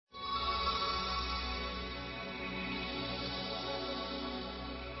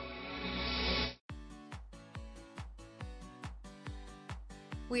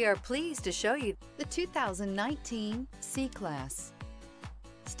We are pleased to show you the 2019 C-Class.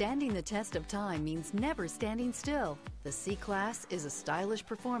 Standing the test of time means never standing still. The C-Class is a stylish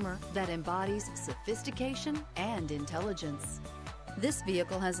performer that embodies sophistication and intelligence. This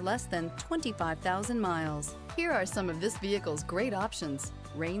vehicle has less than 25,000 miles. Here are some of this vehicle's great options: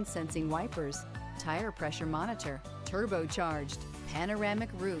 rain-sensing wipers, tire pressure monitor, turbocharged, panoramic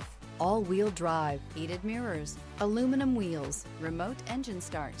roof, all-wheel drive, heated mirrors, aluminum wheels, remote engine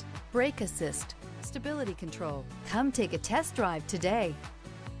start, brake assist, stability control. Come take a test drive today.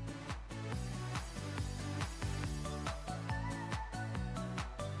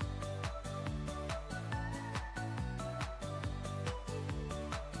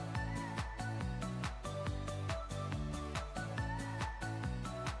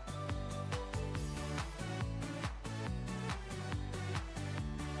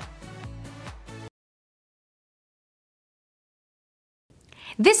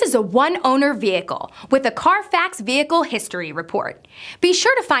 This is a one-owner vehicle with a Carfax Vehicle History Report. Be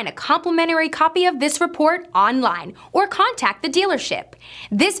sure to find a complimentary copy of this report online or contact the dealership.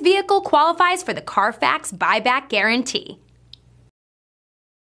 This vehicle qualifies for the Carfax Buyback Guarantee.